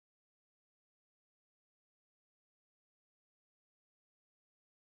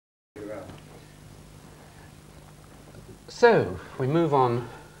So, we move on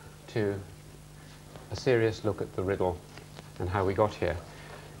to a serious look at the riddle and how we got here.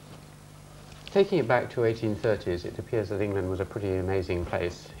 Taking it back to 1830s, it appears that England was a pretty amazing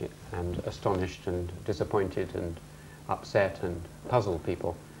place and astonished and disappointed and upset and puzzled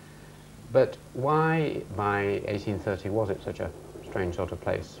people. But why by 1830 was it such a strange sort of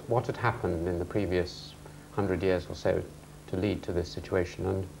place? What had happened in the previous 100 years or so to lead to this situation?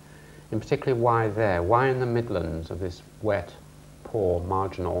 And in particular, why there? Why in the Midlands of this wet, poor,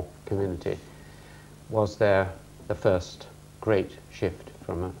 marginal community was there the first great shift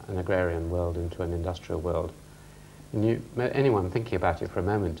from an agrarian world into an industrial world? And anyone thinking about it for a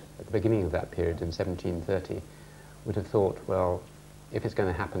moment at the beginning of that period in 1730 would have thought, well, if it's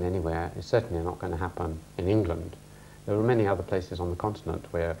going to happen anywhere, it's certainly not going to happen in England. There were many other places on the continent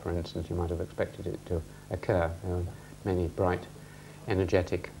where, for instance, you might have expected it to occur. There were many bright,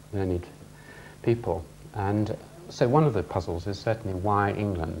 energetic, learned people. And so one of the puzzles is certainly why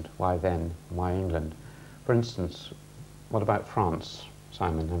England? Why then? Why England? For instance, what about France,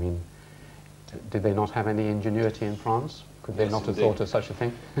 Simon? I mean, did they not have any ingenuity in France? Could they not have thought of such a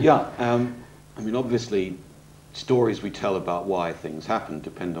thing? Yeah, I mean, obviously, stories we tell about why things happen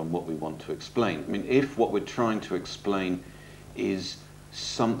depend on what we want to explain. I mean, if what we're trying to explain is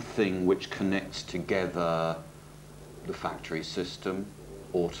something which connects together the factory system,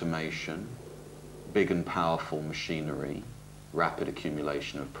 automation, big and powerful machinery, rapid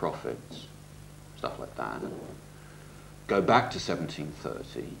accumulation of profits, stuff like that, go back to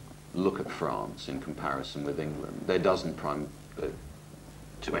 1730, look at France in comparison with England, there doesn't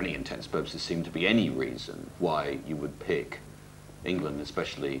to any intents and purposes seem to be any reason why you would pick England,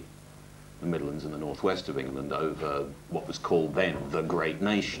 especially the Midlands and the northwest of England, over what was called then the great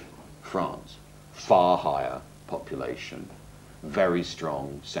nation, France. Far higher population, very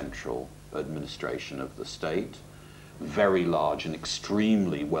strong central administration of the state, very large and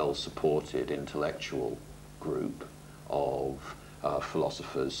extremely well supported intellectual group of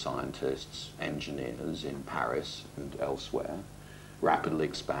philosophers, scientists, engineers in Paris and elsewhere, rapidly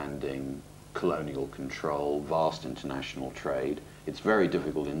expanding colonial control, vast international trade. It's very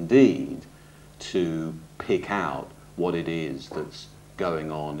difficult indeed to pick out what it is that's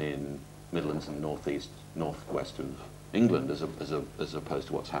going on in Midlands and northwest of England as opposed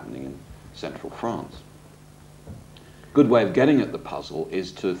to what's happening in central France. Good way of getting at the puzzle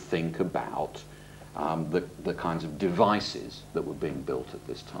is to think about the kinds of devices that were being built at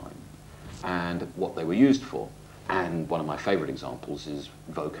this time and what they were used for. And one of my favourite examples is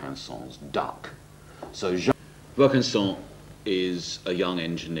Vaucanson's duck. So Vaucanson is a young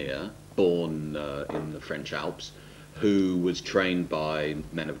engineer born in the French Alps who was trained by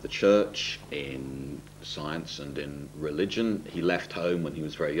men of the church in science and in religion. He left home when he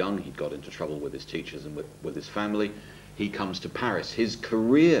was very young. He got into trouble with his teachers and with his family. He comes to Paris. His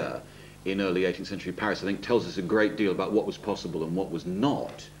career in early 18th century Paris, I think, tells us a great deal about what was possible and what was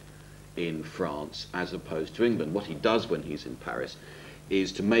not in France as opposed to England. What he does when he's in Paris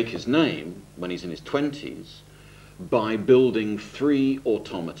is to make his name, when he's in his 20s, by building 3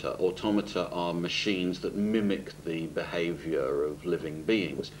 automata. Automata are machines that mimic the behavior of living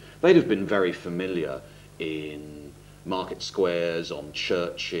beings. They'd have been very familiar in market squares, on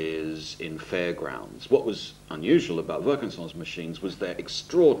churches, in fairgrounds. What was unusual about Vaucanson's machines was their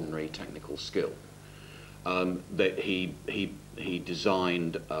extraordinary technical skill. He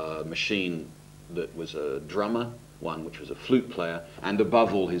designed a machine that was a drummer, one which was a flute player, and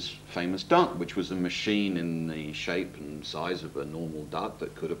above all his famous duck, which was a machine in the shape and size of a normal duck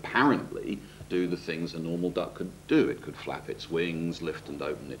that could apparently do the things a normal duck could do. It could flap its wings, lift and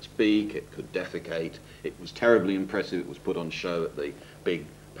open its beak, it could defecate. It was terribly impressive. It was put on show at the big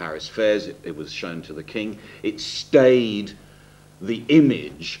Paris fairs. It was shown to the king. It stayed the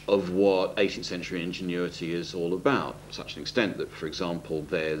image of what 18th century ingenuity is all about, to such an extent that, for example,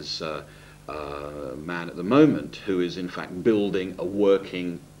 there's a man at the moment who is in fact building a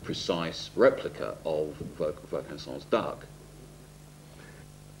working, precise replica of Vaucanson's duck.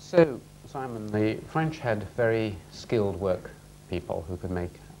 So, Simon, the French had very skilled work people who could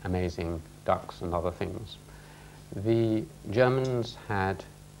make amazing ducks and other things. The Germans had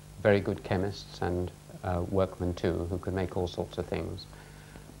very good chemists and workmen too, who could make all sorts of things.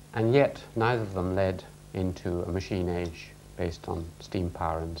 And yet, neither of them led into a machine age based on steam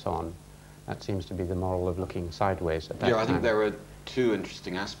power and so on. That seems to be the moral of looking sideways at that time. Yeah, I think there are 2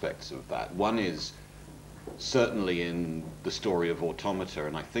 interesting aspects of that. One is certainly in the story of automata,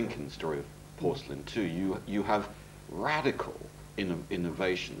 and I think in the story of porcelain too, you have radical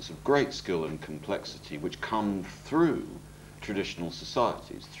innovations of great skill and complexity which come through traditional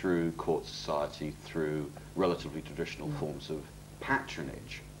societies, through court society, through relatively traditional forms of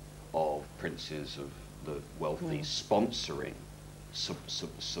patronage of princes, of the wealthy, sponsoring,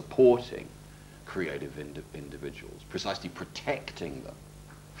 supporting creative individuals, precisely protecting them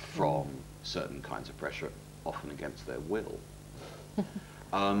from certain kinds of pressure, often against their will.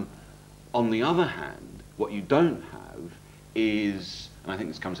 On the other hand, what you don't have is, and I think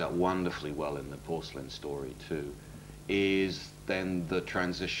this comes out wonderfully well in the porcelain story too, is then the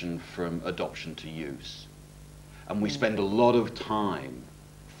transition from adoption to use. And we spend a lot of time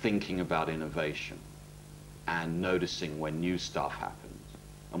thinking about innovation and noticing when new stuff happens.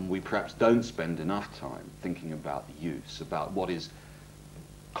 And we perhaps don't spend enough time thinking about use, about what is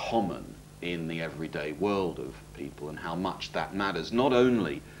common in the everyday world of people and how much that matters, not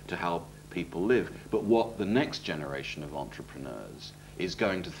only to how people live, but what the next generation of entrepreneurs is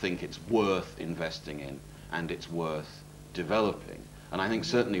going to think it's worth investing in and it's worth developing. And I think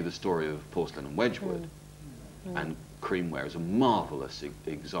certainly the story of porcelain and Wedgwood and creamware is a marvelous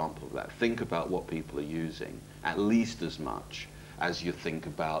example of that. Think about what people are using at least as much as you think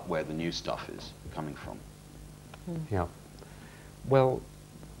about where the new stuff is coming from. Yeah. Well,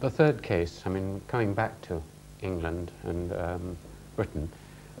 the third case, I mean, coming back to England and Britain,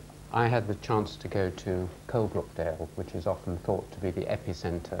 I had the chance to go to Coalbrookdale, which is often thought to be the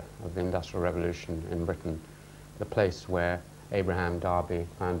epicenter of the Industrial Revolution in Britain, the place where Abraham Darby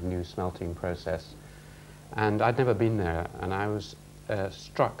found a new smelting process. And I'd never been there, and I was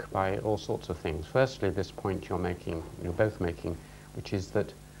struck by all sorts of things. Firstly, this point you're both making, which is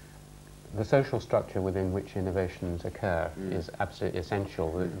that the social structure within which innovations occur is absolutely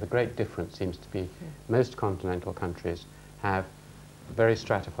essential. The great difference seems to be most continental countries have very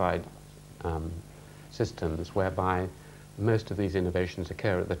stratified systems whereby most of these innovations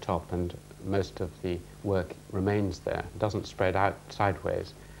occur at the top and most of the work remains there, doesn't spread out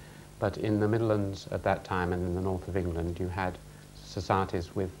sideways. But in the Midlands at that time and in the north of England, you had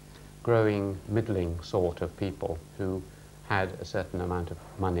societies with growing, middling sort of people who had a certain amount of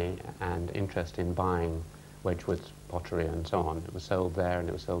money and interest in buying Wedgwood's pottery and so on. It was sold there and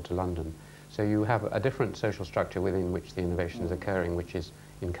it was sold to London. So you have a different social structure within which the innovation is occurring, which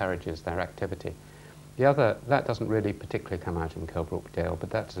encourages their activity. The other, that doesn't really particularly come out in Coalbrookdale, but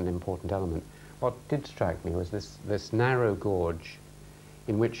that's an important element. What did strike me was this narrow gorge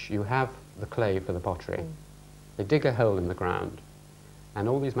in which you have the clay for the pottery. They dig a hole in the ground, and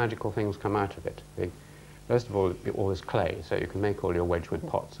all these magical things come out of it. First of all this clay, so you can make all your Wedgwood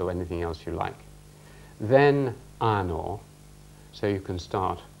pots or anything else you like. Then iron ore, so you can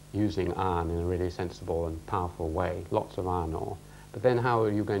start using iron in a really sensible and powerful way, lots of iron ore. But then how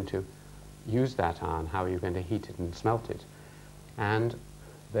are you going to use that iron? How are you going to heat it and smelt it? And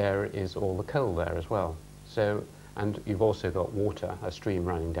there is all the coal there as well. So, and you've also got water, a stream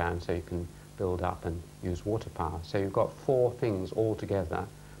running down, so you can build up and use water power. So you've got four things all together,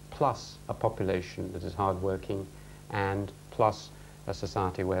 plus a population that is hardworking, and plus a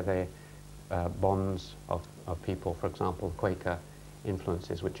society where they bonds of people, for example, Quaker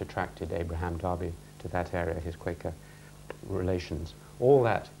influences which attracted Abraham Darby to that area, his Quaker relations. All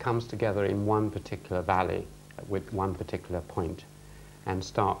that comes together in one particular valley with one particular point and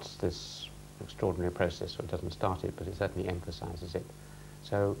starts this extraordinary process. So it doesn't start it, but it certainly emphasizes it.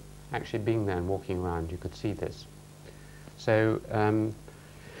 So actually being there and walking around, you could see this. So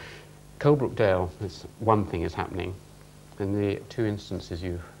Coalbrookdale, this one thing is happening. In the two instances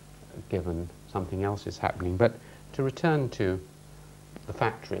you've given, something else is happening. But to return to the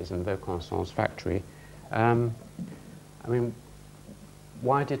factories and Vaucanson's factory, I mean,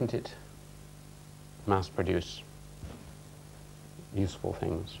 why didn't it mass produce useful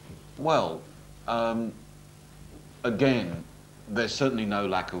things? Well, again, there's certainly no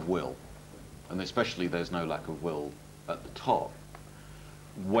lack of will, and especially there's no lack of will at the top.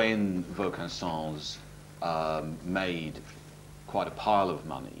 When Vaucanson's made quite a pile of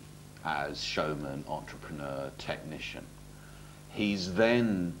money as showman, entrepreneur, technician, he's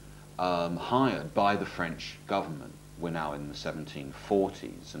then hired by the French government, we're now in the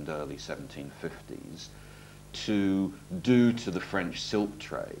 1740s and early 1750s, to do to the French silk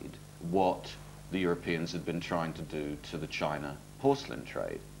trade what the Europeans had been trying to do to the China porcelain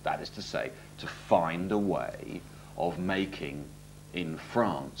trade. That is to say, to find a way of making in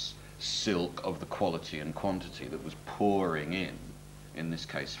France silk of the quality and quantity that was pouring in this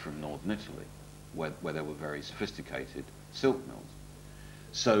case from northern Italy, where there were very sophisticated silk mills.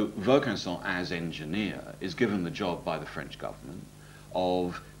 So Vaucanson, as engineer, is given the job by the French government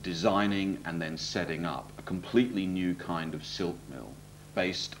of designing and then setting up a completely new kind of silk mill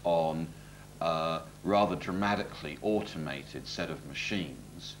based on rather dramatically automated set of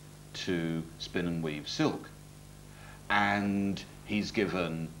machines to spin and weave silk. And he's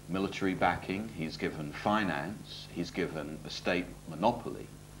given military backing, he's given finance, he's given a state monopoly.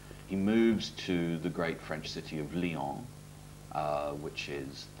 He moves to the great French city of Lyon, which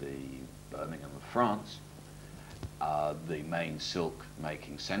is the Birmingham of France, the main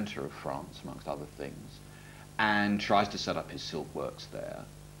silk-making centre of France, amongst other things, and tries to set up his silk works there.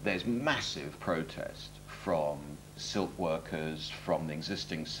 There's massive protest from silk workers, from the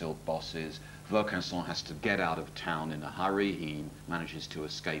existing silk bosses. Vaucanson has to get out of town in a hurry. He manages to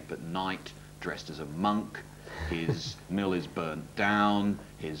escape at night, dressed as a monk. His mill is burnt down,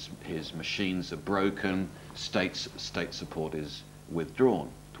 his machines are broken, state support is withdrawn.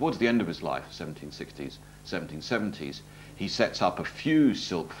 Towards the end of his life, 1760s, 1770s, he sets up a few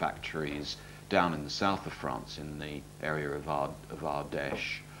silk factories down in the south of France, in the area of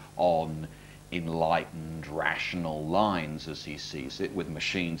Ardèche, on enlightened, rational lines, as he sees it, with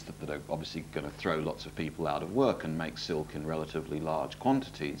machines that are obviously going to throw lots of people out of work and make silk in relatively large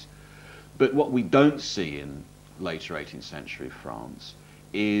quantities. But what we don't see in later 18th century France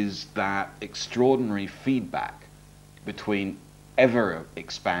is that extraordinary feedback between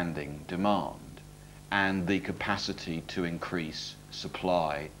ever-expanding demand and the capacity to increase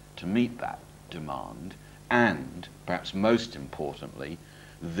supply to meet that demand, and, perhaps most importantly,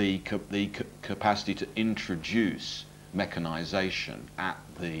 the capacity to introduce mechanization at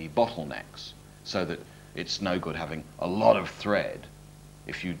the bottlenecks, so that it's no good having a lot of thread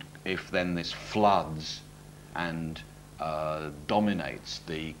if then this floods and dominates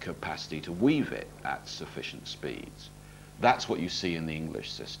the capacity to weave it at sufficient speeds. That's what you see in the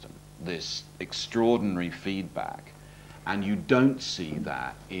English system, this extraordinary feedback. And you don't see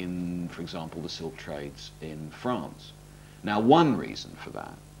that in, for example, the silk trades in France. Now, one reason for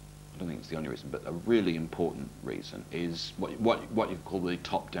that, I don't think it's the only reason, but a really important reason, is what you call the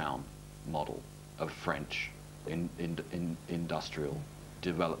top-down model of French industrial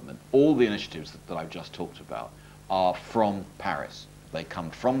development. All the initiatives that I've just talked about are from Paris. They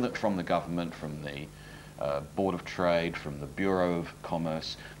come from the government, from the Board of Trade, from the Bureau of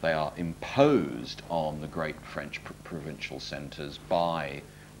Commerce. They are imposed on the great French provincial centres by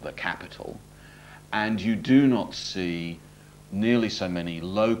the capital, and you do not see nearly so many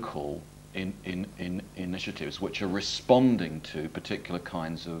local initiatives which are responding to particular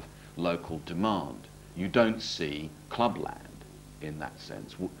kinds of local demand. You don't see clubland in that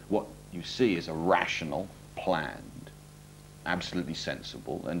sense. What you see is a rational, planned, absolutely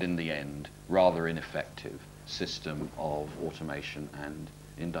sensible, and in the end rather ineffective system of automation and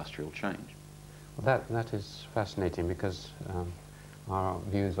industrial change. Well, that is fascinating, because our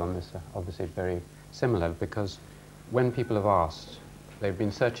views on this are obviously very similar, because when people have asked, they've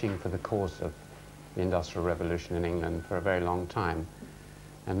been searching for the cause of the Industrial Revolution in England for a very long time,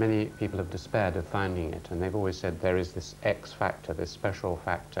 and many people have despaired of finding it, and they've always said there is this X factor, this special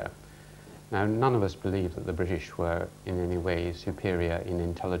factor. Now, none of us believe that the British were in any way superior in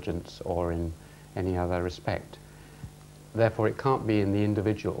intelligence or in any other respect. Therefore, it can't be in the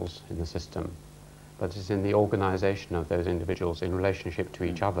individuals in the system, but it's in the organisation of those individuals in relationship to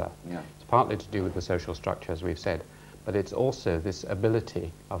each other. Yeah. It's partly to do with the social structure, as we've said, but it's also this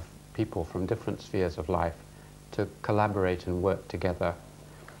ability of people from different spheres of life to collaborate and work together.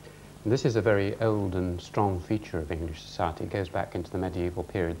 And this is a very old and strong feature of English society. It goes back into the medieval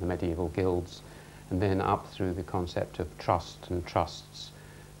period, the medieval guilds, and then up through the concept of trust and trusts,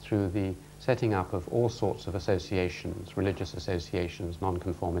 through the setting up of all sorts of associations, religious associations,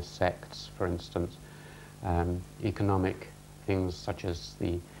 nonconformist sects, for instance, economic things such as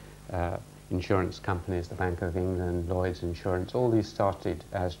the insurance companies, the Bank of England, Lloyd's Insurance. All these started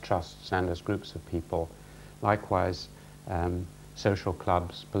as trusts and as groups of people. Likewise, social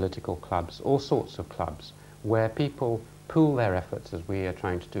clubs, political clubs, all sorts of clubs, where people pool their efforts, as we are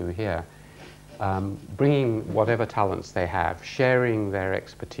trying to do here, bringing whatever talents they have, sharing their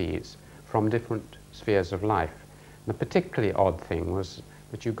expertise from different spheres of life. And the particularly odd thing was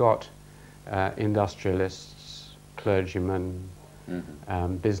that you got industrialists, clergymen,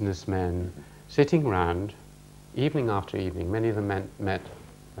 businessmen, sitting round evening after evening. Many of them met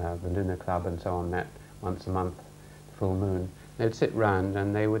the Lunar Club and so on, met once a month, full moon. They'd sit round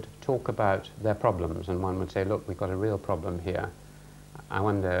and they would talk about their problems, and one would say, look, we've got a real problem here. I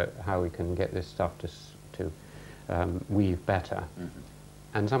wonder how we can get this stuff to weave better.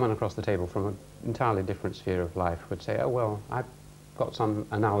 And someone across the table from an entirely different sphere of life would say, oh, well, I've got some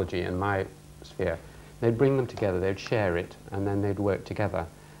analogy in my sphere. They'd bring them together, they'd share it, and then they'd work together.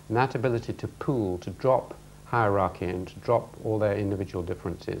 And that ability to pool, to drop hierarchy and to drop all their individual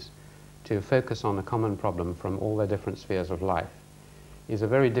differences, to focus on a common problem from all their different spheres of life is a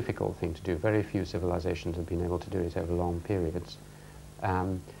very difficult thing to do. Very few civilizations have been able to do it over long periods.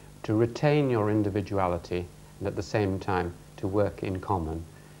 To retain your individuality and at the same time to work in common,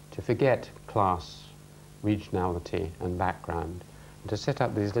 to forget class, regionality and background, and to set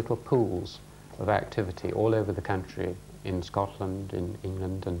up these little pools of activity all over the country, in Scotland, in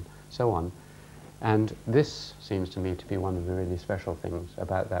England and so on. And this seems to me to be one of the really special things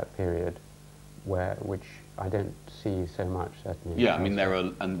about that period, which I don't see so much, certainly. Yeah, I mean, there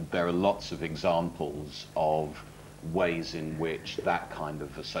are lots of examples of ways in which that kind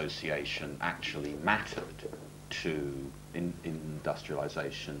of association actually mattered to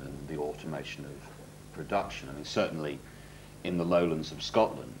industrialization and the automation of production. I mean, certainly in the lowlands of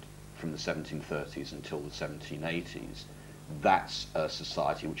Scotland from the 1730s until the 1780s, that's a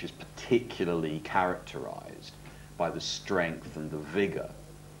society which is particularly characterized by the strength and the vigor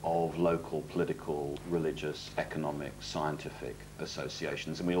of local political, religious, economic, scientific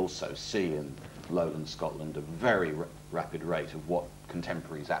associations. And we also see in lowland Scotland a very rapid rate of what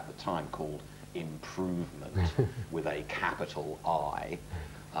contemporaries at the time called improvement with a capital I,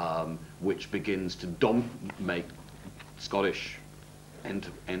 which begins to make Scottish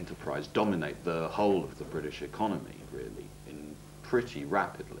enterprise dominate the whole of the British economy, really, pretty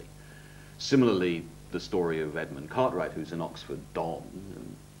rapidly. Similarly, the story of Edmund Cartwright, who's an Oxford Don,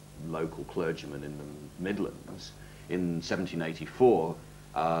 and local clergyman in the Midlands, in 1784,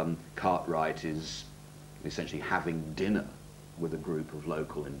 Cartwright is essentially having dinner with a group of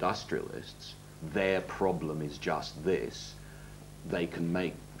local industrialists. Their problem is just this: they can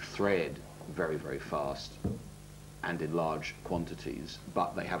make thread very, very fast and in large quantities,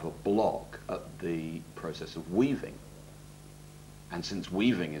 but they have a block at the process of weaving. And since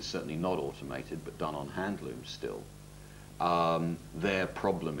weaving is certainly not automated, but done on hand looms still, their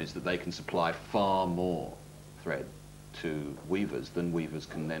problem is that they can supply far more thread to weavers than weavers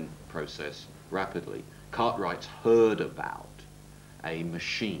can then process rapidly. Cartwright's heard about a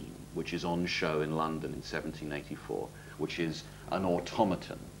machine which is on show in London in 1784, which is an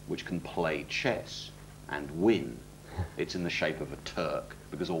automaton which can play chess and win. It's in the shape of a Turk,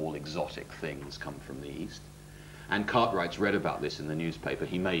 because all exotic things come from the East. And Cartwright's read about this in the newspaper.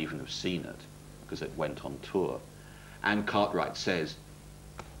 He may even have seen it, because it went on tour. And Cartwright says,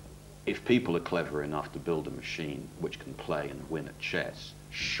 if people are clever enough to build a machine which can play and win at chess,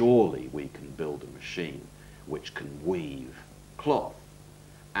 surely we can build a machine which can weave cloth.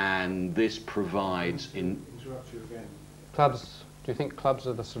 And this provides Interrupt you again. Clubs, do you think clubs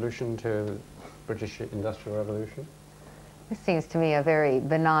are the solution to British Industrial Revolution? This seems to me a very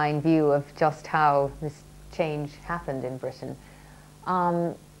benign view of just how this change happened in Britain.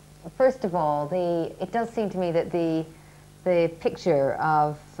 First of all, it does seem to me that the picture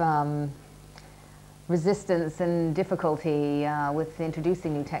of resistance and difficulty with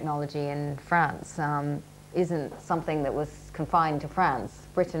introducing new technology in France isn't something that was confined to France.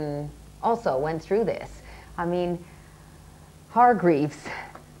 Britain also went through this. I mean, Hargreaves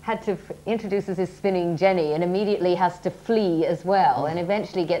introduces his spinning jenny and immediately has to flee as well, and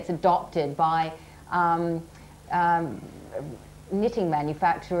eventually gets adopted by knitting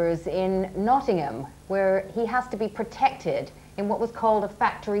manufacturers in Nottingham, where he has to be protected in what was called a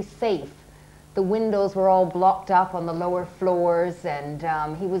factory safe. The windows were all blocked up on the lower floors, and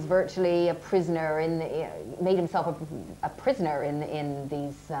he was virtually a prisoner made himself a prisoner in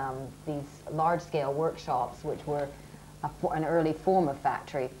these large-scale workshops, which were an early form of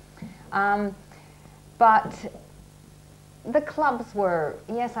factory. But the clubs were,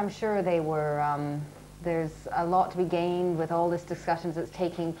 yes, I'm sure they were, there's a lot to be gained with all this discussions that's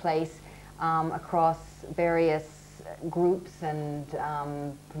taking place across various groups and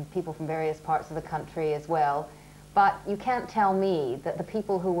from people from various parts of the country as well. But you can't tell me that the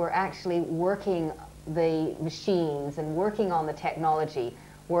people who were actually working the machines and working on the technology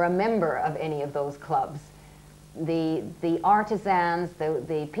were a member of any of those clubs. The artisans,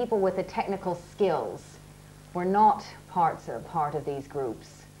 the people with the technical skills were not part of these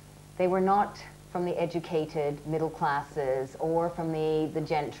groups. They were not from the educated middle classes or from the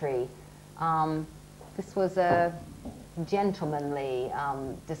gentry. This was a gentlemanly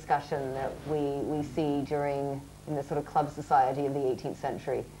discussion that we see in the sort of club society of the 18th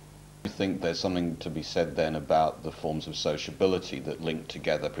century. I think there's something to be said then about the forms of sociability that link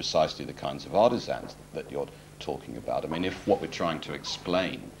together precisely the kinds of artisans that you're talking about. I mean, if what we're trying to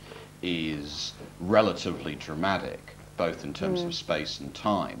explain is relatively dramatic, both in terms of space and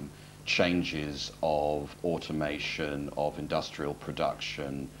time, changes of automation, of industrial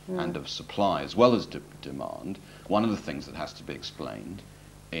production, and of supply, as well as demand, one of the things that has to be explained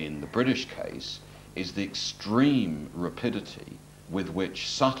in the British case is the extreme rapidity with which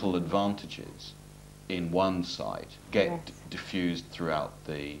subtle advantages in one site get diffused throughout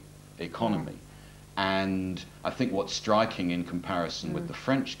the economy. And I think what's striking in comparison with the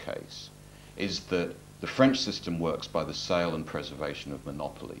French case is that the French system works by the sale and preservation of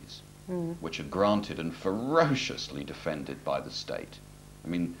monopolies, which are granted and ferociously defended by the state. I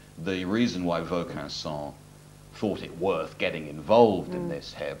mean, the reason why Vaucanson thought it worth getting involved in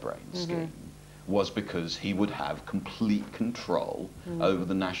this harebrained scheme was because he would have complete control over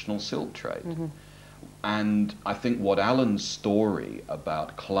the national silk trade. And I think what Alan's story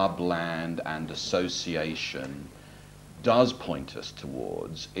about clubland and association does point us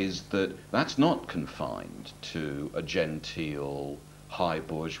towards is that that's not confined to a genteel, high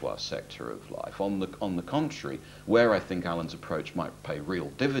bourgeois sector of life. On the contrary, where I think Alan's approach might pay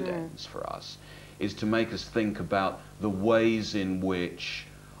real dividends for us is to make us think about the ways in which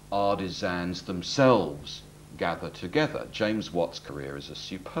artisans themselves gather together. James Watt's career is a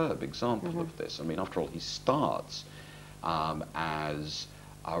superb example of this. I mean, after all, he starts as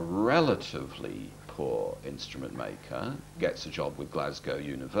a relatively poor instrument maker, gets a job with Glasgow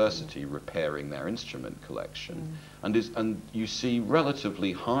University repairing their instrument collection, and you see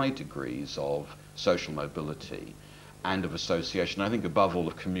relatively high degrees of social mobility and of association, I think above all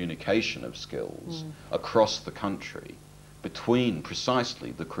of communication of skills across the country between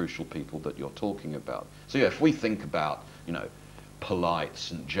precisely the crucial people that you're talking about. So yeah, if we think about, you know, polite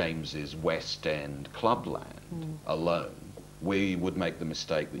St James's West End clubland alone, we would make the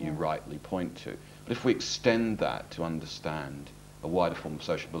mistake that you rightly point to. But if we extend that to understand a wider form of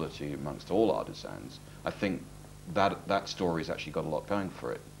sociability amongst all artisans, I think that story's actually got a lot going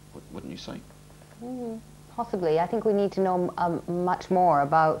for it, wouldn't you say? Possibly. I think we need to know much more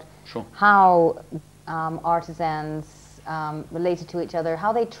about how artisans related to each other,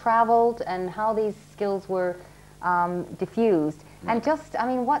 how they traveled and how these skills were diffused. And just, I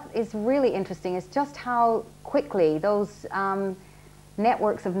mean, what is really interesting is just how quickly those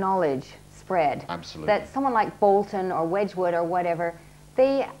networks of knowledge spread. Absolutely. That someone like Bolton or Wedgwood or whatever,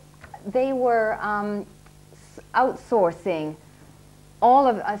 they were outsourcing all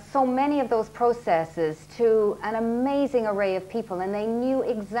of so many of those processes to an amazing array of people, and they knew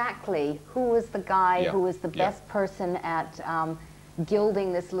exactly who was the guy who was the best person at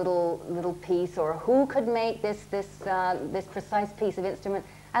gilding this little piece, or who could make this precise piece of instrument,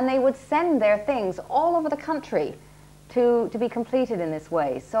 and they would send their things all over the country to be completed in this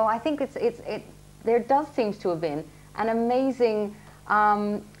way. So I think there does seem to have been an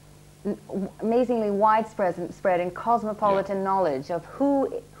amazingly widespread and cosmopolitan knowledge of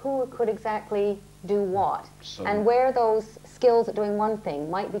who could exactly do what, and where those skills at doing one thing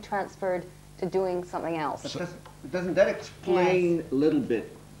might be transferred to doing something else. Doesn't that explain a little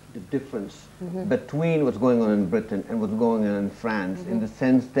bit the difference between what's going on in Britain and what's going on in France, in the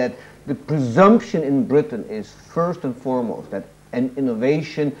sense that the presumption in Britain is first and foremost that an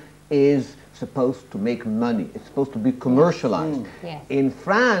innovation is supposed to make money. It's supposed to be commercialized. In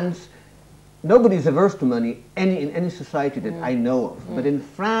France, nobody's averse to money in any society that I know of. But in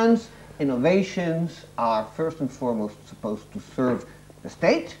France, innovations are first and foremost supposed to serve the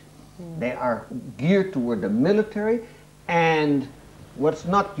state. They are geared toward the military, and what's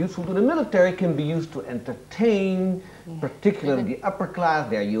not useful to the military can be used to entertain, particularly the upper class.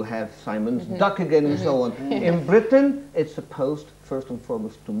 There you have Simon's duck again and so on. In Britain, it's supposed first and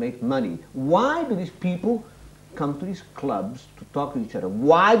foremost to make money. Why do these people come to these clubs to talk to each other?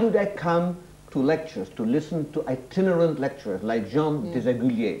 Why do they come to lectures, to listen to itinerant lecturers like Jean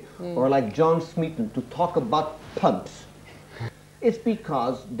Desaguliers or like John Smeaton to talk about pumps? It's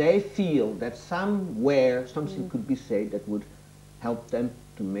because they feel that somewhere something could be said that would help them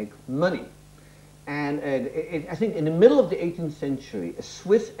to make money. And I think in the middle of the 18th century, a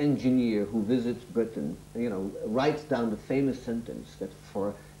Swiss engineer who visits Britain, writes down the famous sentence that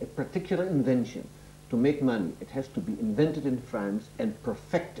for a particular invention to make money, it has to be invented in France and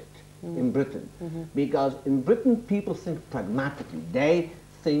perfected in Britain. Because in Britain, people think pragmatically. They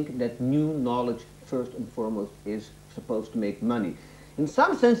think that new knowledge, first and foremost, is supposed to make money. In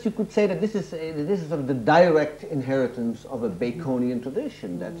some sense, you could say that this is sort of the direct inheritance of a Baconian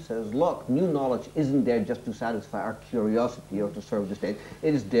tradition that says, look, new knowledge isn't there just to satisfy our curiosity or to serve the state.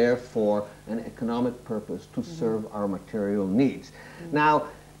 It is there for an economic purpose, to serve our material needs. Now,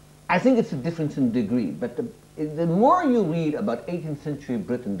 I think it's a difference in degree, but the more you read about 18th century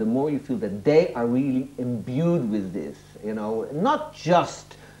Britain, the more you feel that they are really imbued with this, not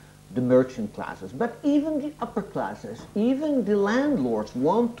just the merchant classes, but even the upper classes, even the landlords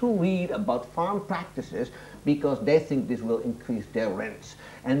want to read about farm practices because they think this will increase their rents.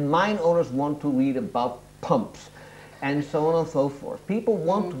 And mine owners want to read about pumps, and so on and so forth. People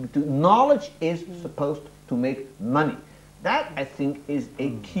want to, knowledge is supposed to make money. That, I think, is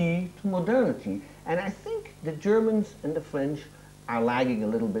a key to modernity. And I think the Germans and the French are lagging a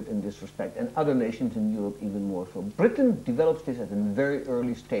little bit in this respect, and other nations in Europe even more so. Britain develops this at a very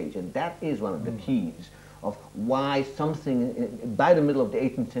early stage, and that is one of the keys of why something, by the middle of the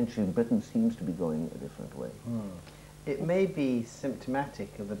 18th century, Britain seems to be going a different way. It may be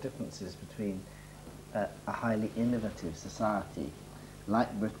symptomatic of the differences between a highly innovative society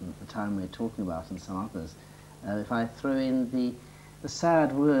like Britain at the time we're talking about and some others. If I throw in the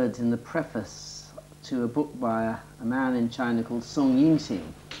sad words in the preface to a book by a man in China called Song Yingxing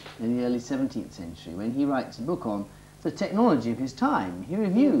in the early 17th century, when he writes a book on the technology of his time. He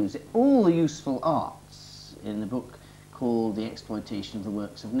reviews all the useful arts in the book called The Exploitation of the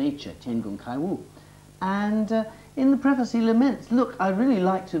Works of Nature, Tiangung Kai Wu. And in the preface he laments, look, I'd really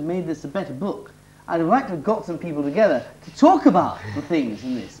like to have made this a better book. I'd have liked to have got some people together to talk about the things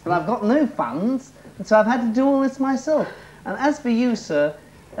in this, but I've got no funds, and so I've had to do all this myself. And as for you, sir,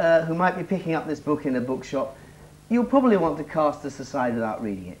 who might be picking up this book in a bookshop, you'll probably want to cast this aside without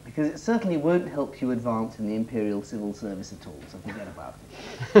reading it, because it certainly won't help you advance in the Imperial Civil Service at all, so forget about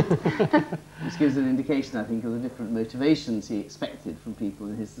it. Which gives an indication, I think, of the different motivations he expected from people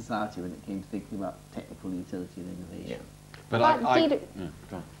in his society when it came to thinking about technical utility and innovation.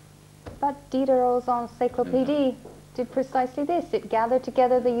 But Diderot's Encyclopédie did precisely this. It gathered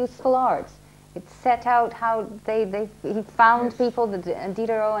together the useful arts. It set out how he found people,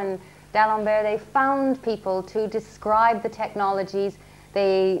 Diderot and D'Alembert, they found people to describe the technologies.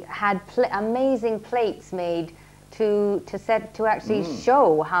 They had amazing plates made to actually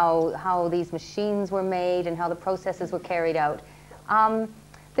show how these machines were made and how the processes were carried out.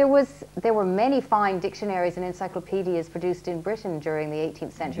 There were many fine dictionaries and encyclopedias produced in Britain during the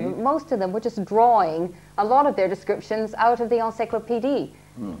 18th century. Most of them were just drawing a lot of their descriptions out of the Encyclopédie.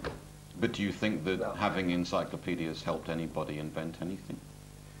 But do you think that having encyclopedias helped anybody invent anything?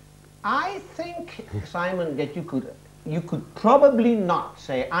 I think, Simon, that you could probably not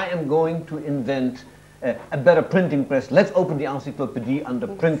say, I am going to invent a better printing press. Let's open the Encyclopédie under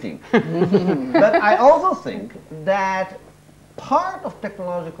printing. But I also think that part of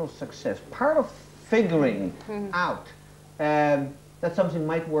technological success, part of figuring out that something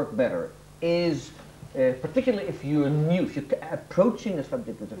might work better is, particularly if you're new, if you're approaching a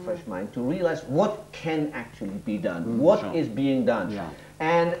subject with a fresh mind, to realize what can actually be done, what is being done.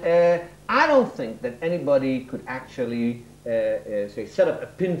 And I don't think that anybody could actually say set up a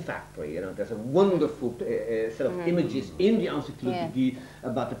pin factory. You know, there's a wonderful set of images in the Encyclopédie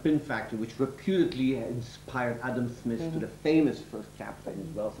about the pin factory, which reputedly inspired Adam Smith to the famous first chapter in his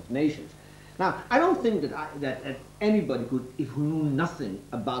Wealth of Nations. Now, I don't think that anybody could, if who knew nothing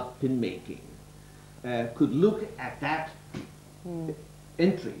about pin making, could look at that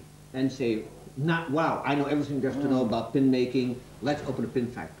entry and say, wow, I know everything there's to know about pin making, let's open a pin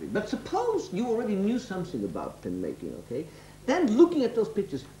factory. But suppose you already knew something about pin making, okay? Then looking at those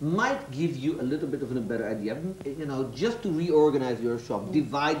pictures might give you a little bit of a better idea, you know, just to reorganize your shop,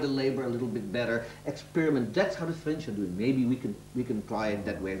 divide the labor a little bit better, experiment. That's how the French are doing. Maybe we can try it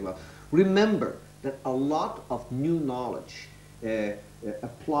that way as well. Remember that a lot of new knowledge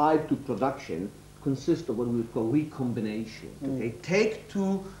applied to production consists of what we would call recombination. Okay? Take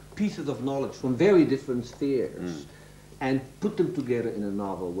two pieces of knowledge from very different spheres and put them together in a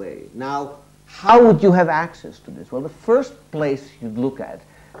novel way. Now, how would you have access to this? Well, the first place you'd look at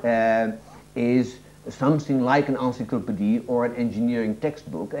is something like an encyclopedia or an engineering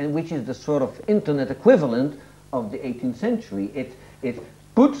textbook, and which is the sort of internet equivalent of the 18th century. It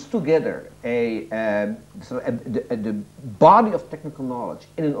puts together the body of technical knowledge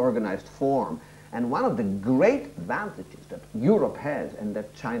in an organized form. And one of the great advantages that Europe has and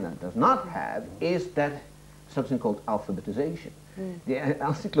that China does not have is that something called alphabetization. The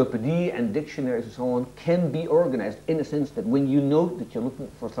encyclopedia and dictionaries and so on can be organized in a sense that when you know that you're looking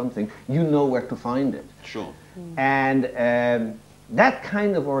for something, you know where to find it. Sure. And that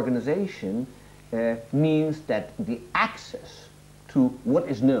kind of organization means that the access to what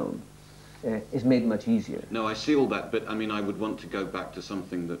is known is made much easier. No, I see all that, but I mean, I would want to go back to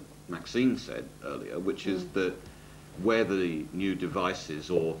something that Maxine said earlier, which is that where the new devices,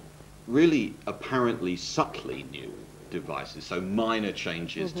 or really apparently subtly new devices, so minor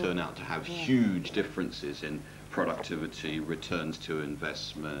changes turn out to have huge differences in productivity, returns to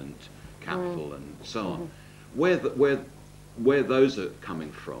investment, capital, and so on. Where where those are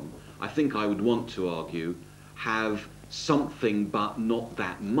coming from, I think I would want to argue, have something but not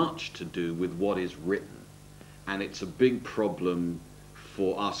that much to do with what is written. And it's a big problem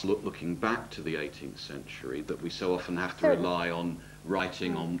for us looking back to the 18th century, that we so often have to rely on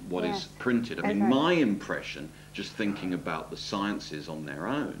writing on what is printed. I mean, my impression, just thinking about the sciences on their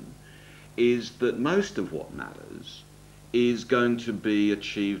own, is that most of what matters is going to be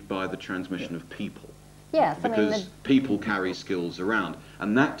achieved by the transmission of people. Yes, because I mean, people carry skills around,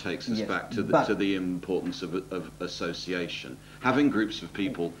 and that takes us back to the importance of association. Having groups of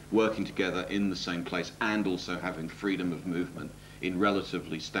people working together in the same place, and also having freedom of movement in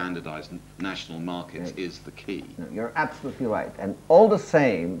relatively standardized national markets is the key. No, you're absolutely right. And all the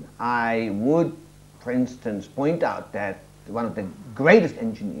same, I would, for instance, point out that one of the greatest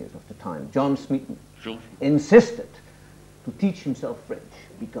engineers of the time, John Smeaton, insisted to teach himself French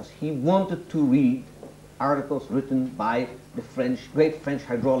because he wanted to read articles written by the great French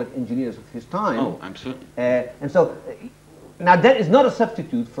hydraulic engineers of his time. Oh, absolutely. And so, now that is not a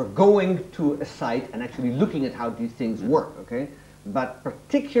substitute for going to a site and actually looking at how these things work, okay? But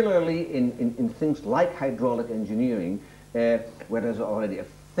particularly in things like hydraulic engineering, where there's already a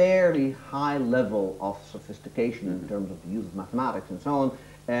fairly high level of sophistication in terms of the use of mathematics and so on,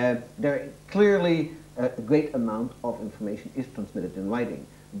 there clearly a great amount of information is transmitted in writing.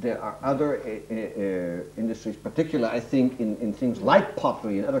 There are other industries, particularly I think in things like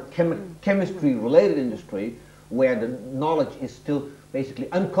pottery and other chemistry-related industry, where the knowledge is still basically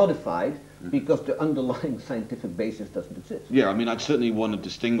uncodified because the underlying scientific basis doesn't exist. Yeah, I mean, I'd certainly want to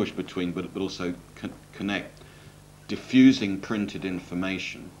distinguish between, but also connect diffusing printed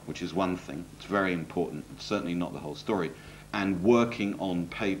information, which is one thing, it's very important, it's certainly not the whole story, and working on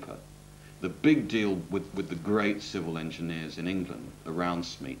paper. The big deal with the great civil engineers in England around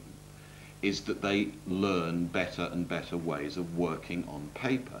Smeaton is that they learn better and better ways of working on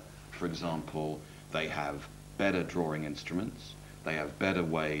paper. For example, they have better drawing instruments, they have better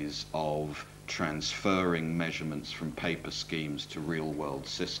ways of transferring measurements from paper schemes to real-world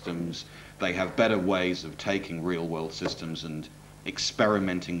systems, they have better ways of taking real-world systems and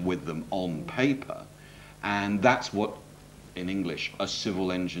experimenting with them on paper, and that's what in English a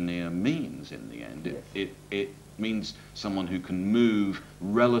civil engineer means in the end. It means someone who can move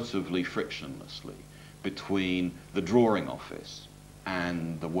relatively frictionlessly between the drawing office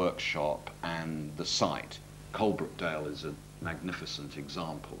and the workshop and the site. Coalbrookdale is a magnificent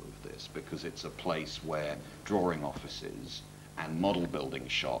example of this because it's a place where drawing offices and model building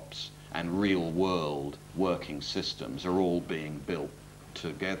shops and real world working systems are all being built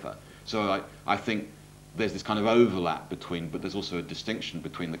together. So I think there's this kind of overlap between, but there's also a distinction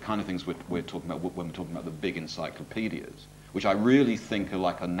between the kind of things we're talking about when we're talking about the big encyclopedias, which I really think are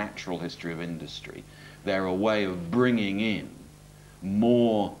like a natural history of industry. They're a way of bringing in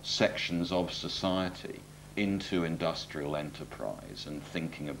more sections of society into industrial enterprise and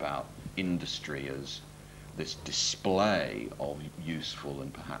thinking about industry as this display of useful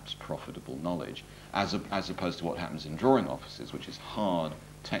and perhaps profitable knowledge, as opposed to what happens in drawing offices, which is hard,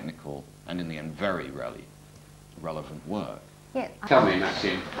 technical, and in the end very rarely relevant work. Yeah. Tell me,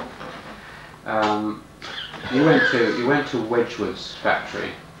 Maxine, you went to Wedgwood's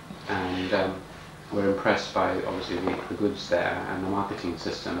factory and were impressed by obviously the goods there and the marketing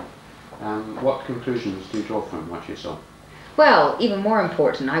system. What conclusions do you draw from what you saw? Well, even more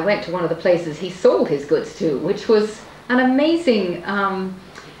important, I went to one of the places he sold his goods to, which was an amazing, well,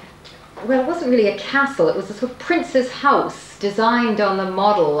 it wasn't really a castle, it was a sort of prince's house designed on the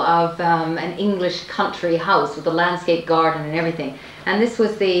model of an English country house with a landscape garden and everything. And this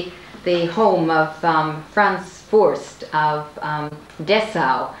was the home of Franz Fürst of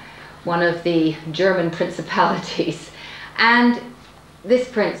Dessau, one of the German principalities. And this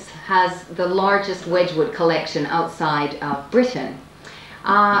prince has the largest Wedgwood collection outside of Britain.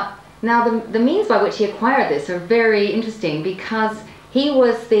 Now the means by which he acquired this are very interesting because he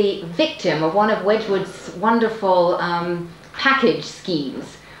was the victim of one of Wedgwood's wonderful package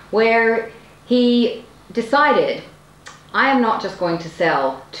schemes where he decided, I am not just going to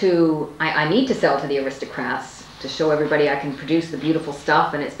sell to, I need to sell to the aristocrats to show everybody I can produce the beautiful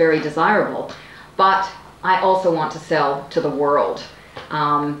stuff and it's very desirable, but I also want to sell to the world.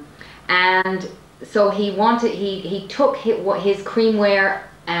 And so he took his creamware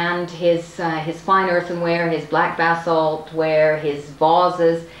and his fine earthenware, his black basalt ware, his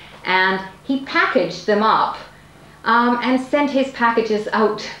vases, and he packaged them up and sent his packages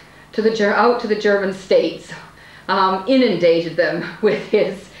out to the German states,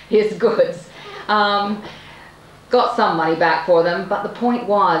 got some money back for them, but the point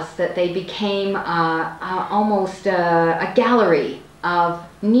was that they became almost a gallery of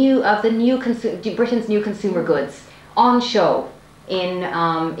Britain's new consumer goods on show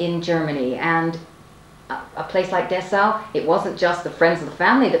in Germany. And a place like Dessau, it wasn't just the friends of the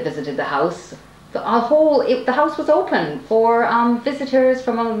family that visited the house. The house was open for visitors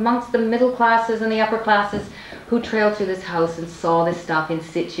from amongst the middle classes and the upper classes who trailed through this house and saw this stuff in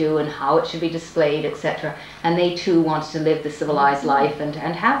situ and how it should be displayed, etc. And they too wanted to live the civilized life and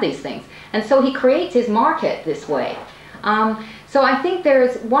have these things. And so he creates his market this way. So I think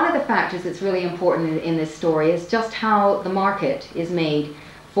there's one of the factors that's really important in this story is just how the market is made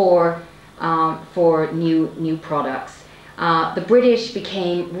for new products. The British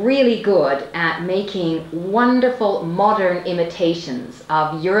became really good at making wonderful modern imitations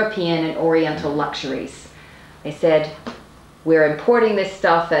of European and Oriental luxuries. They said, we're importing this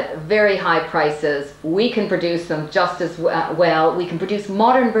stuff at very high prices. We can produce them just as well. We can produce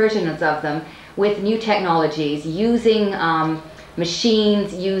modern versions of them with new technologies, using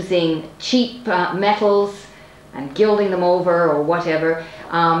machines, using cheap metals and gilding them over or whatever,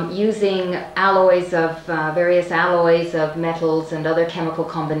 using alloys of various alloys of metals and other chemical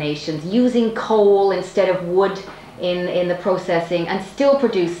combinations, using coal instead of wood in the processing, and still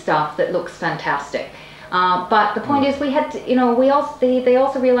produce stuff that looks fantastic. But the point is, we had to, they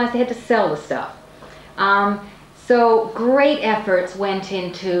also realized they had to sell the stuff. So great efforts went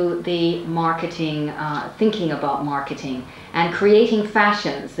into the marketing, thinking about marketing and creating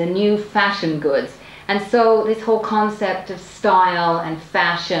fashions, the new fashion goods. And so this whole concept of style and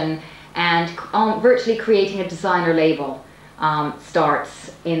fashion and virtually creating a designer label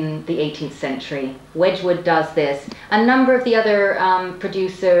starts in the 18th century. Wedgwood does this. A number of the other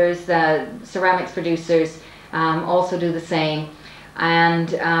producers, ceramics producers, also do the same. And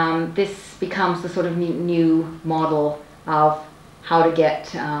this becomes the sort of new model of how to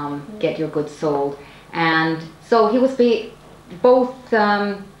get your goods sold. And so he was both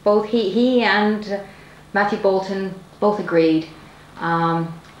he and Matthew Boulton both agreed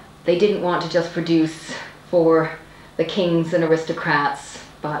they didn't want to just produce for the kings and aristocrats,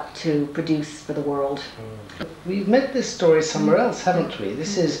 but to produce for the world. We've met this story somewhere else, haven't we?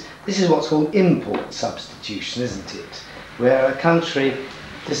 This is what's called import substitution, isn't it? Where a country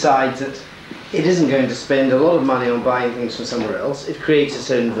decides that it isn't going to spend a lot of money on buying things from somewhere else. It creates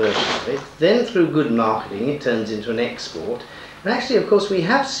its own version of it. Then through good marketing it turns into an export. And actually, of course, we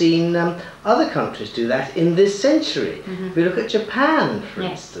have seen other countries do that in this century. If we look at Japan, for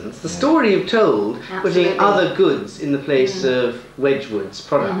instance, the story you've told, putting other goods in the place of Wedgwood's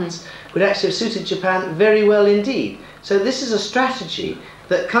products, would actually have suited Japan very well indeed. So this is a strategy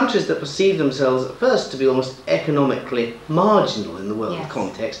that countries that perceive themselves at first to be almost economically marginal in the world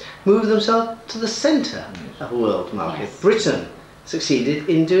context, move themselves to the centre of a world market. Britain succeeded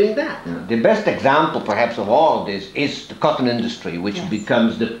in doing that. The best example perhaps of all of this is the cotton industry, which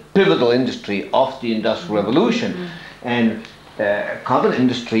becomes the pivotal industry of the Industrial Revolution. And cotton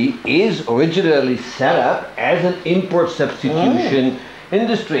industry is originally set up as an import substitution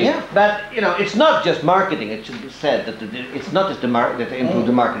industry. But it's not just marketing. It should be said that it's not just that they improve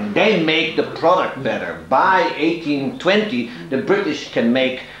the marketing. They make the product better. By 1820, the British can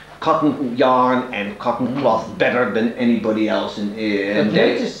make cotton yarn and cotton cloth better than anybody else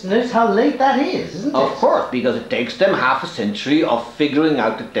notice how late that is, isn't it? Of course, because it takes them half a century of figuring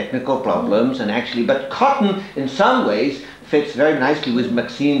out the technical problems and actually, but cotton in some ways fits very nicely with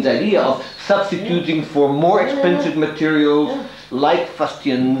Maxine's idea of substituting for more expensive materials like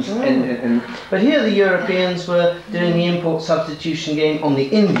fustians and But here the Europeans were doing the import substitution game on the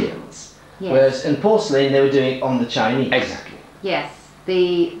Indians, whereas in porcelain they were doing it on the Chinese. Exactly. Yes.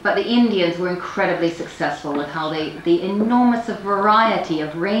 But the Indians were incredibly successful with how the enormous variety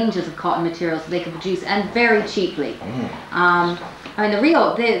of ranges of cotton materials they could produce, and very cheaply. I mean,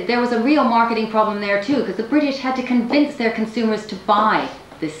 there was a real marketing problem there too, because the British had to convince their consumers to buy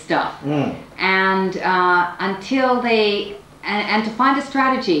this stuff, and and to find a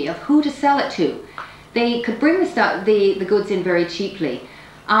strategy of who to sell it to. They could bring the goods in very cheaply.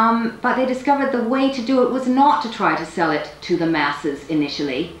 But they discovered the way to do it was not to try to sell it to the masses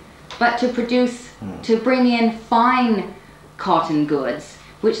initially, but to bring in fine cotton goods,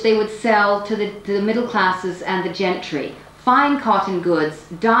 which they would sell to the middle classes and the gentry. Fine cotton goods,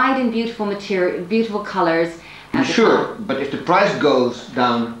 dyed in beautiful material, beautiful colors. Sure, but if the price goes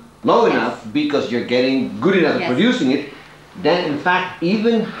down low enough because you're getting good enough at producing it, then in fact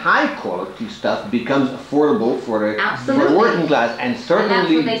even high quality stuff becomes affordable for the working class, and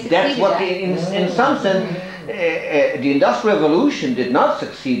certainly that's what in some sense the Industrial Revolution did not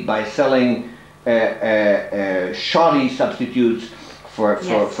succeed by selling shoddy substitutes for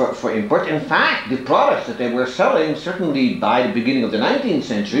import. In fact, the products that they were selling, certainly by the beginning of the 19th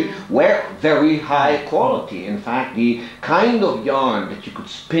century, were very high quality. In fact, the kind of yarn that you could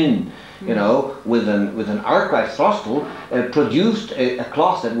spin, you know, with an arc-right throstle, produced a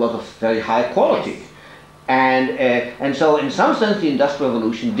cloth that was of very high quality. Yes. And so, in some sense, the Industrial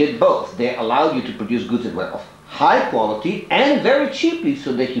Revolution did both. They allowed you to produce goods that were of high quality and very cheaply,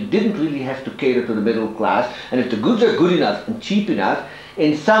 so that you didn't really have to cater to the middle class. And if the goods are good enough and cheap enough,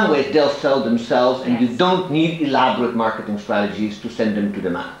 in some ways they'll sell themselves, and you don't need elaborate marketing strategies to send them to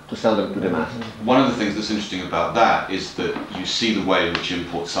to sell them to the masses. One of the things that's interesting about that is that you see the way in which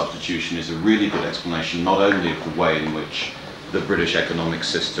import substitution is a really good explanation, not only of the way in which the British economic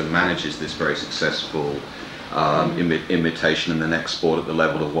system manages this very successful imitation and then export at the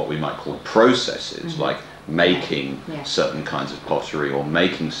level of what we might call processes, like making certain kinds of pottery or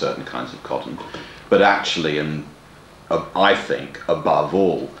making certain kinds of cotton, but actually, and I think above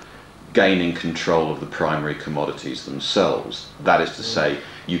all, gaining control of the primary commodities themselves. That is to say,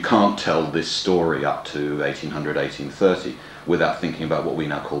 you can't tell this story up to 1800, 1830 without thinking about what we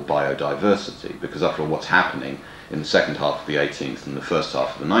now call biodiversity, because after all, what's happening in the second half of the 18th and the first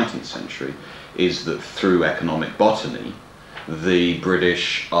half of the 19th century is that through economic botany, the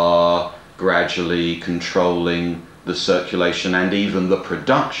British are gradually controlling the circulation and even the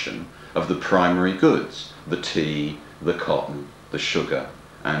production of the primary goods, the tea, the cotton, the sugar,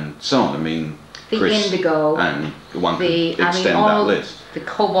 and so on. I mean, the indigo, and one could extend that list. The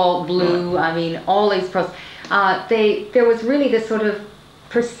cobalt blue, I mean, all these processes. There was really this sort of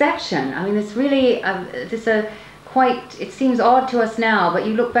perception. I mean, it's really it seems odd to us now, but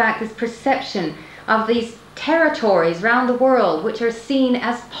you look back, this perception of these territories around the world which are seen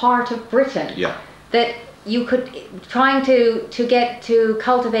as part of Britain. Yeah. That you could, trying to get to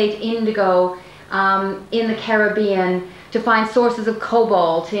cultivate indigo in the Caribbean, to find sources of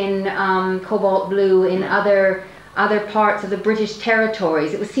cobalt in cobalt blue in other parts of the British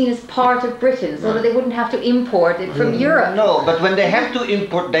territories. It was seen as part of Britain, so that they wouldn't have to import it from Europe. No, but when they have to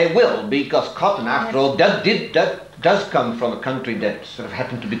import, they will, because cotton, after all, does come from a country that sort of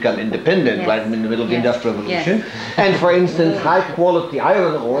happened to become independent right in the middle of the Industrial Revolution. And for instance, high quality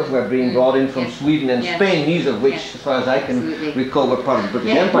iron ores were being brought in from Sweden and Spain, neither of which, as far as I can recall, were part of the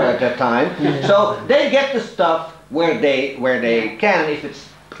British Empire at that time. So they get the stuff where they can.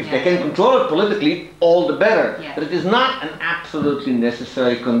 If they can control it politically, all the better. But it is not an absolutely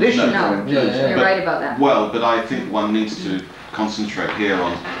necessary condition for them. You're right about that. Well, but I think one needs to concentrate here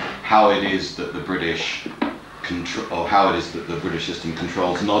on how it is that the British system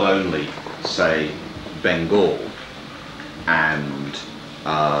controls not only, say, Bengal and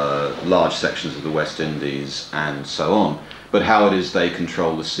large sections of the West Indies and so on, but how it is they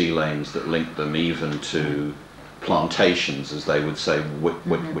control the sea lanes that link them even to plantations, as they would say,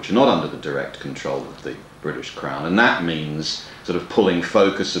 which are not under the direct control of the British Crown. And that means sort of pulling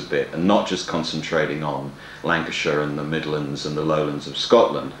focus a bit and not just concentrating on Lancashire and the Midlands and the lowlands of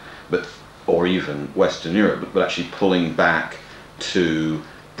Scotland, or even Western Europe, but actually pulling back to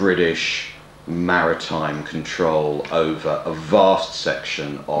British maritime control over a vast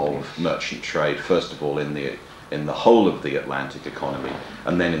section of merchant trade, first of all in the whole of the Atlantic economy,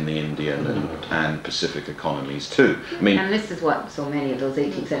 and then in the Indian and Pacific economies too. I mean, and this is what so many of those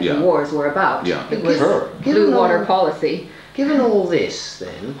 18th century wars were about. It was Given blue water policy. Given all this,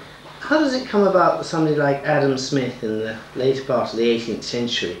 then, how does it come about that somebody like Adam Smith in the later part of the 18th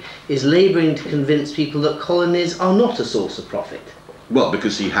century is labouring to convince people that colonies are not a source of profit? Well,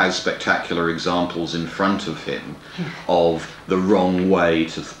 because he has spectacular examples in front of him of the wrong way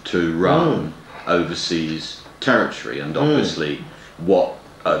to run overseas territory, and obviously what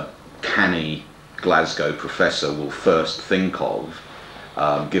a canny Glasgow professor will first think of,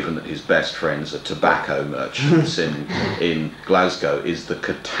 given that his best friends are tobacco merchants in Glasgow, is the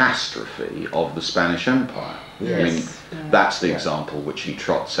catastrophe of the Spanish Empire. I mean, that's the example which he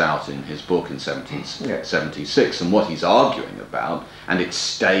trots out in his book in 1776, and what he's arguing about, and it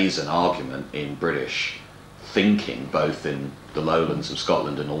stays an argument in British thinking, both in the lowlands of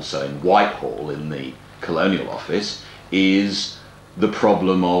Scotland and also in Whitehall in the Colonial Office, is the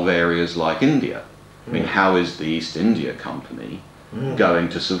problem of areas like India. I mean, how is the East India Company going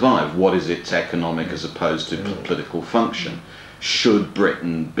to survive? What is its economic as opposed to political function? Should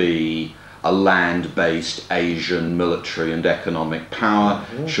Britain be a land-based Asian military and economic power?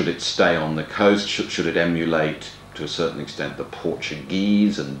 Should it stay on the coast? Should it emulate, to a certain extent, the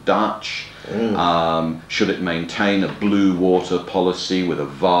Portuguese and Dutch? Should it maintain a blue water policy with a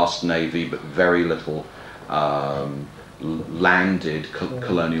vast navy but very little landed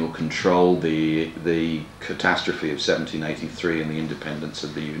colonial control. The catastrophe of 1783 and the independence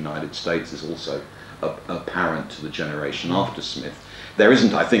of the United States is also apparent to the generation after Smith. There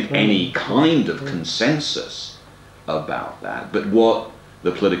isn't, I think, any kind of consensus about that, but what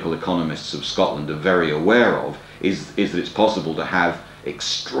the political economists of Scotland are very aware of is that it's possible to have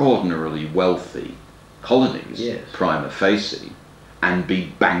extraordinarily wealthy colonies, yes, prima facie, and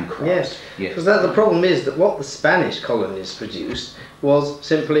be bankrupt. Yes, because the problem is that what the Spanish colonies produced was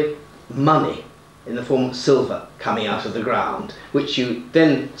simply money in the form of silver coming out of the ground, which you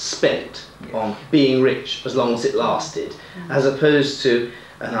then spent on being rich as long as it lasted, as opposed to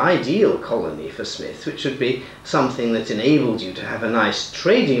an ideal colony for Smith, which would be something that enabled you to have a nice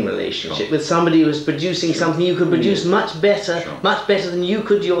trading relationship with somebody who was producing something you could produce much better than you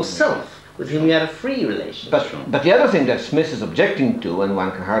could yourself, with whom you had a free relationship. But the other thing that Smith is objecting to, and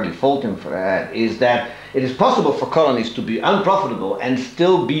one can hardly fault him for that, is that it is possible for colonies to be unprofitable and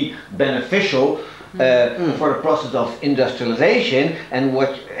still be beneficial for the process of industrialization, and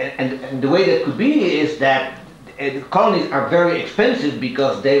the way that could be is that colonies are very expensive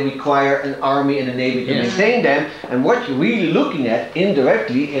because they require an army and a navy to maintain them, and what you're really looking at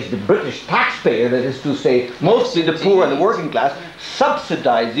indirectly is the British taxpayer, that is to say mostly the poor and the working class,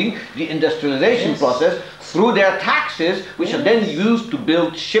 subsidizing the industrialization process through their taxes, which are then used to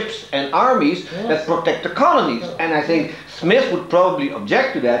build ships and armies that protect the colonies. And I think Smith would probably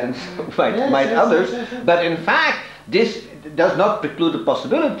object to that, and might others, but in fact this does not preclude the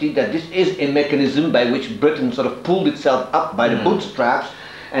possibility that this is a mechanism by which Britain sort of pulled itself up by the bootstraps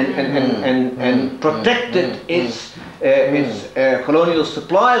and protected its colonial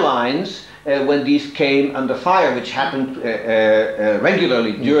supply lines when these came under fire, which happened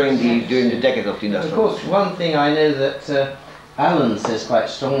regularly during the decade of the industrial. Of course, one thing I know that Alan says quite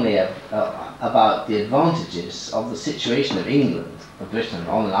strongly about the advantages of the situation of England, of Britain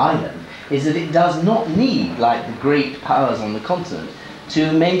on an island, is that it does not need, like the great powers on the continent,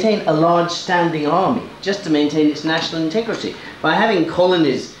 to maintain a large standing army, just to maintain its national integrity. By having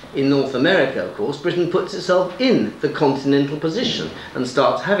colonies in North America, of course, Britain puts itself in the continental position and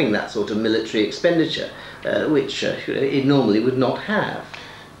starts having that sort of military expenditure, which it normally would not have.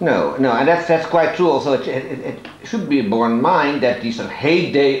 No, and that's quite true. Also, it should be borne in mind that the sort of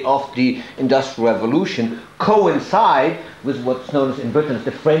heyday of the Industrial Revolution coincide with what's known as in Britain as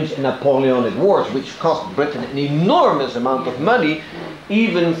the French and Napoleonic Wars, which cost Britain an enormous amount of money,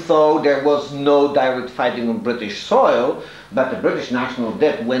 even though there was no direct fighting on British soil. But the British national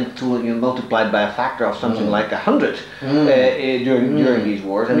debt went to, multiplied by a factor of something like 100 during these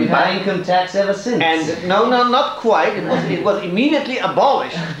wars. And we've had income tax ever since. And no, not quite. It was immediately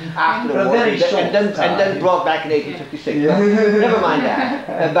abolished after the war, and then brought back in 1856. Never mind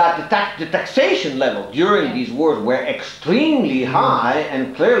that. But the taxation level during these wars were extremely high,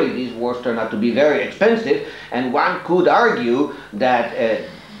 and clearly these wars turned out to be very expensive. And one could argue that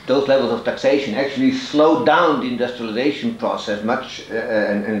those levels of taxation actually slowed down the industrialization process much,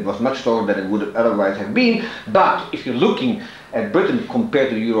 and it was much slower than it would otherwise have been. But if you're looking at Britain compared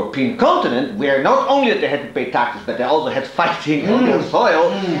to the European continent, where not only did they have to pay taxes, but they also had fighting on their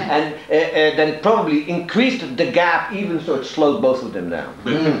soil, and then it probably increased the gap, even so it slowed both of them down.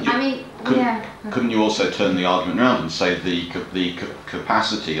 Couldn't you also turn the argument around and say the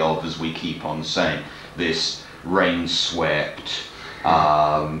capacity of, as we keep on saying, this rain-swept,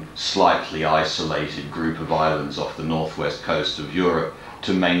 slightly isolated group of islands off the northwest coast of Europe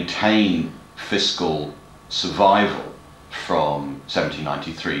to maintain fiscal survival from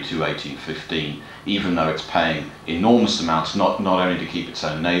 1793 to 1815, even though it's paying enormous amounts not only to keep its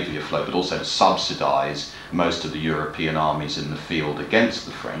own navy afloat, but also to subsidize most of the European armies in the field against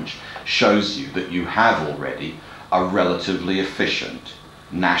the French, shows you that you have already a relatively efficient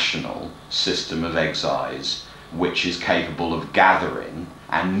national system of excise which is capable of gathering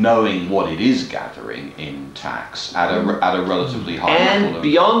and knowing what it is gathering in tax at a relatively high level. And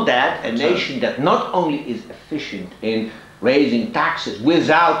beyond that, a nation that not only is efficient in raising taxes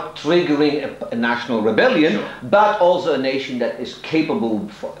without triggering a national rebellion, but also a nation that is capable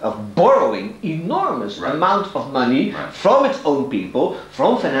of borrowing enormous amounts of money from its own people,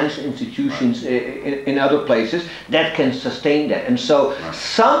 from financial institutions in other places, that can sustain that. And so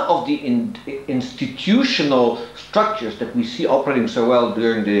some of the institutional structures that we see operating so well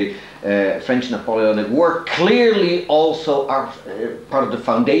during the French Napoleonic War clearly also are part of the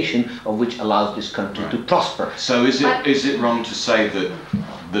foundation of which allows this country to prosper. So is it wrong to say that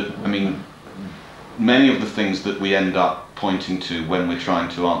I mean, many of the things that we end up pointing to when we're trying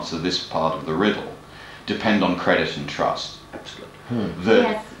to answer this part of the riddle depend on credit and trust? Absolutely.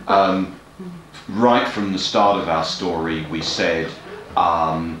 That right from the start of our story, we said,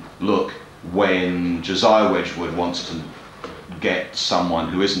 look, when Josiah Wedgwood wants to get someone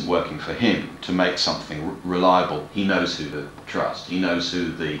who isn't working for him to make something reliable, he knows who to trust. He knows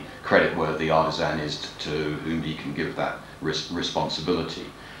who the creditworthy artisan is to whom he can give that responsibility.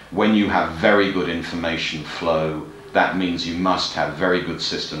 When you have very good information flow, that means you must have very good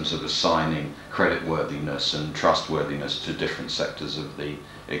systems of assigning creditworthiness and trustworthiness to different sectors of the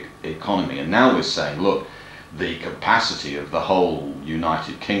economy. And now we're saying, look, the capacity of the whole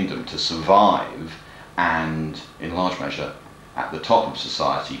United Kingdom to survive and, in large measure, at the top of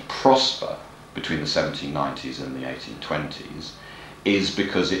society, prosper between the 1790s and the 1820s is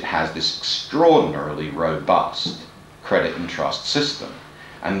because it has this extraordinarily robust credit and trust system.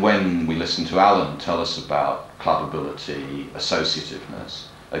 And when we listen to Alan tell us about clubability, associativeness,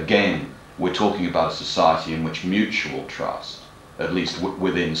 again, we're talking about a society in which mutual trust, at least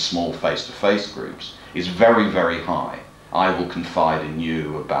within small face-to-face groups, is very, very high. I will confide in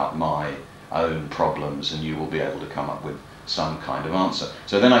you about my own problems and you will be able to come up with some kind of answer.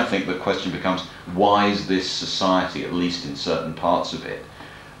 So then I think the question becomes, why is this society, at least in certain parts of it,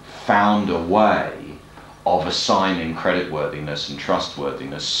 found a way of assigning creditworthiness and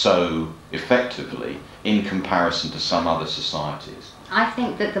trustworthiness so effectively in comparison to some other societies? I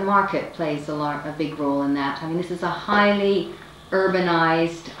think that the market plays a big role in that. I mean, this is a highly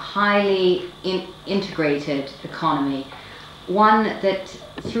urbanized, highly integrated economy. One that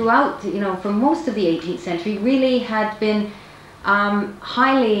throughout, you know, for most of the 18th century really had been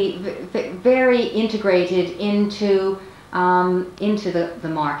very integrated into the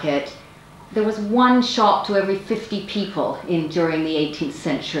market. There was one shop to every 50 people during the 18th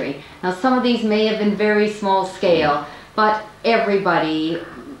century. Now, some of these may have been very small scale, but everybody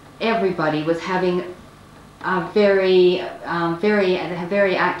was having a very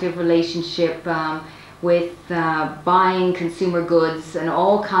active relationship with buying consumer goods and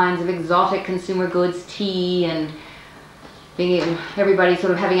all kinds of exotic consumer goods, tea, and everybody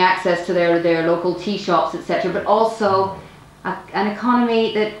sort of having access to their local tea shops, etc. But also an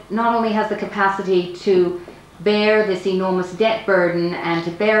economy that not only has the capacity to bear this enormous debt burden and to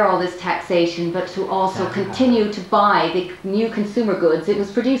bear all this taxation, but to also continue to buy the new consumer goods it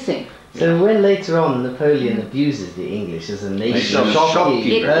was producing. So when later on Napoleon abuses the English as a nation of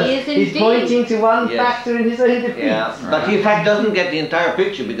shopkeepers, he's pointing to one factor in his own defeat. Yeah, but he in fact doesn't get the entire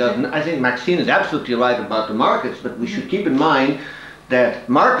picture, because I think Maxine is absolutely right about the markets, but we should keep in mind that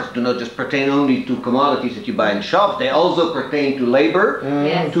markets do not just pertain only to commodities that you buy in shops, they also pertain to labor,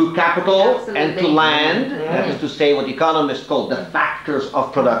 to capital, and to land. That is to say, what economists call the factors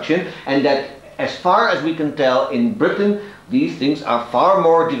of production, and that as far as we can tell in Britain, these things are far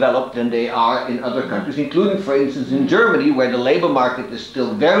more developed than they are in other countries, including, for instance, in Germany, where the labor market is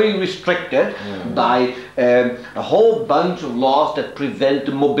still very restricted by a whole bunch of laws that prevent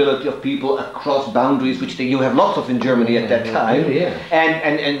the mobility of people across boundaries, which you have lots of in Germany at that time,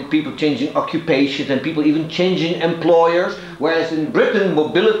 and people changing occupations and people even changing employers, whereas in Britain,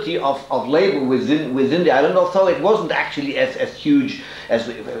 mobility of labor within the island, although it wasn't actually as huge as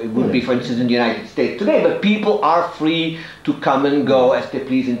it would be, for instance, in the United States today, but people are free to come and go as they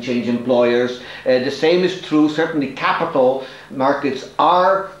please and change employers. The same is true, certainly capital markets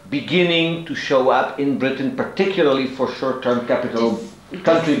are beginning to show up in Britain, particularly for short-term capital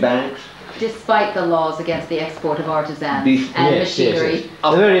country banks. Despite the laws against the export of artisans and machinery.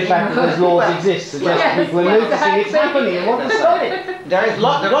 The very fact that those laws exist suggests people are noticing it's happening and want to stop it. There are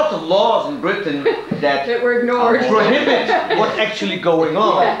lots of laws in Britain that were ignored, prohibit what's actually going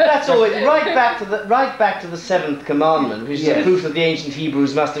on. That's always right back to the seventh commandment, which is a proof that the ancient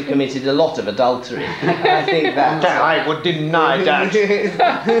Hebrews must have committed a lot of adultery. I think that I would deny that.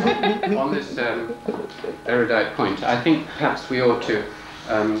 On this erudite point, I think perhaps we ought to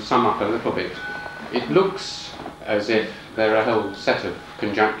sum up a little bit. It looks as if there are a whole set of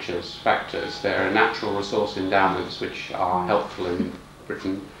conjunctures, factors. There are natural resource endowments which are helpful in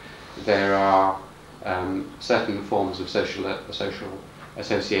Britain. There are certain forms of social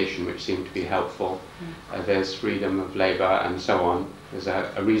association which seem to be helpful. There's freedom of labour and so on. There's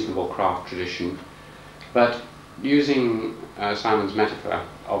a reasonable craft tradition. But using Simon's metaphor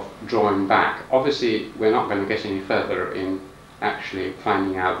of drawing back, obviously we're not going to get any further in actually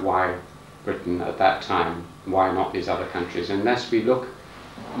finding out why Britain at that time, why not these other countries, unless we look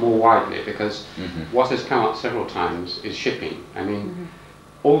more widely, because what has come up several times is shipping. I mean,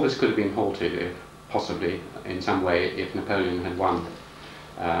 all this could have been halted, if possibly, in some way, if Napoleon had won.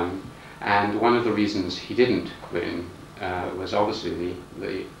 And one of the reasons he didn't win was obviously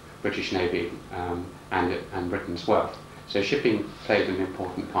the British Navy and Britain's wealth. So shipping played an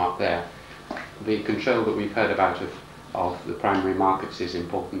important part there. the control that we've heard about of the primary markets is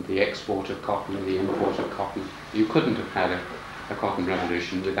important, the export of cotton, the import of cotton. You couldn't have had a cotton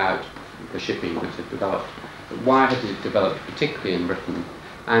revolution without the shipping that had developed. But why had it developed, particularly in Britain?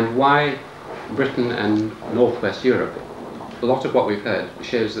 And why Britain and Northwest Europe? A lot of what we've heard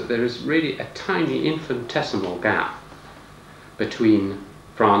shows that there is really a tiny infinitesimal gap between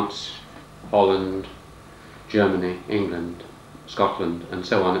France, Holland, Germany, England, Scotland, and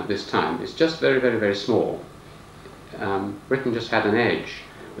so on at this time. It's just very, very, very small. Britain just had an edge.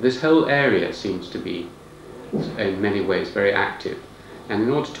 But this whole area seems to be, in many ways, very active. And in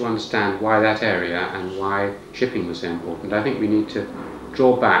order to understand why that area and why shipping was so important, I think we need to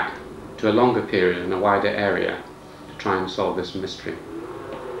draw back to a longer period and a wider area to try and solve this mystery.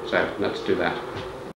 So let's do that.